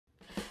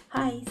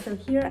Hi, so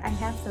here I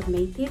have some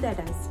methi that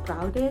I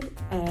sprouted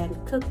and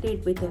cooked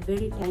it with a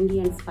very tangy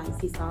and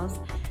spicy sauce.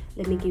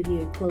 Let me give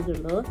you a closer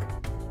look.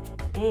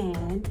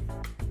 And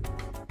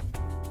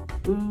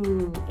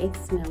it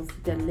smells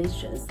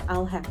delicious.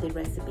 I'll have the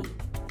recipe.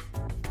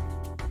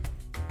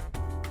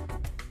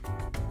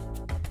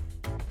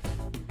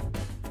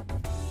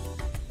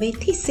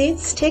 Methi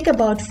seeds take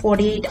about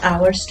 48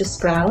 hours to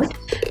sprout.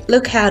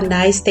 Look how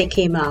nice they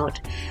came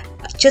out.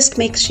 Just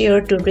make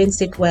sure to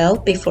rinse it well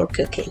before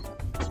cooking.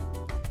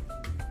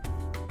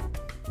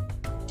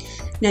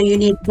 Now you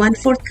need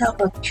 1/4 cup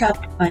of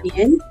chopped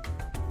onion,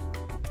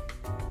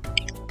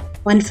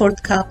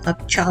 1/4 cup of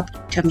chopped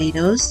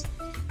tomatoes,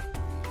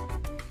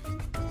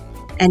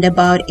 and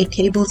about a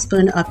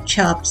tablespoon of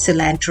chopped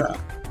cilantro.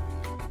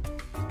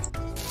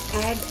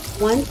 Add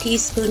 1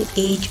 teaspoon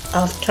each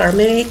of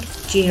turmeric,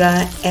 jeera,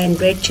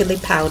 and red chili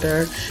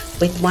powder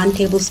with 1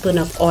 tablespoon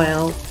of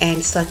oil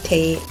and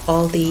saute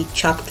all the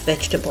chopped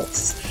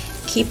vegetables.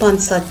 Keep on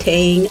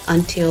sauteing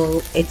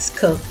until it's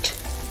cooked.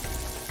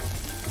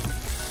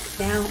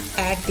 Now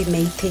add the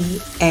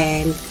methi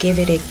and give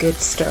it a good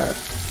stir.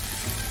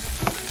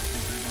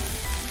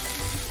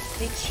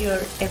 Make sure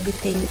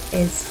everything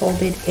is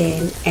folded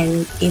in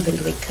and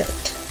evenly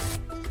cooked.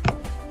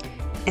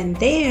 And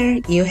there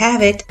you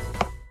have it,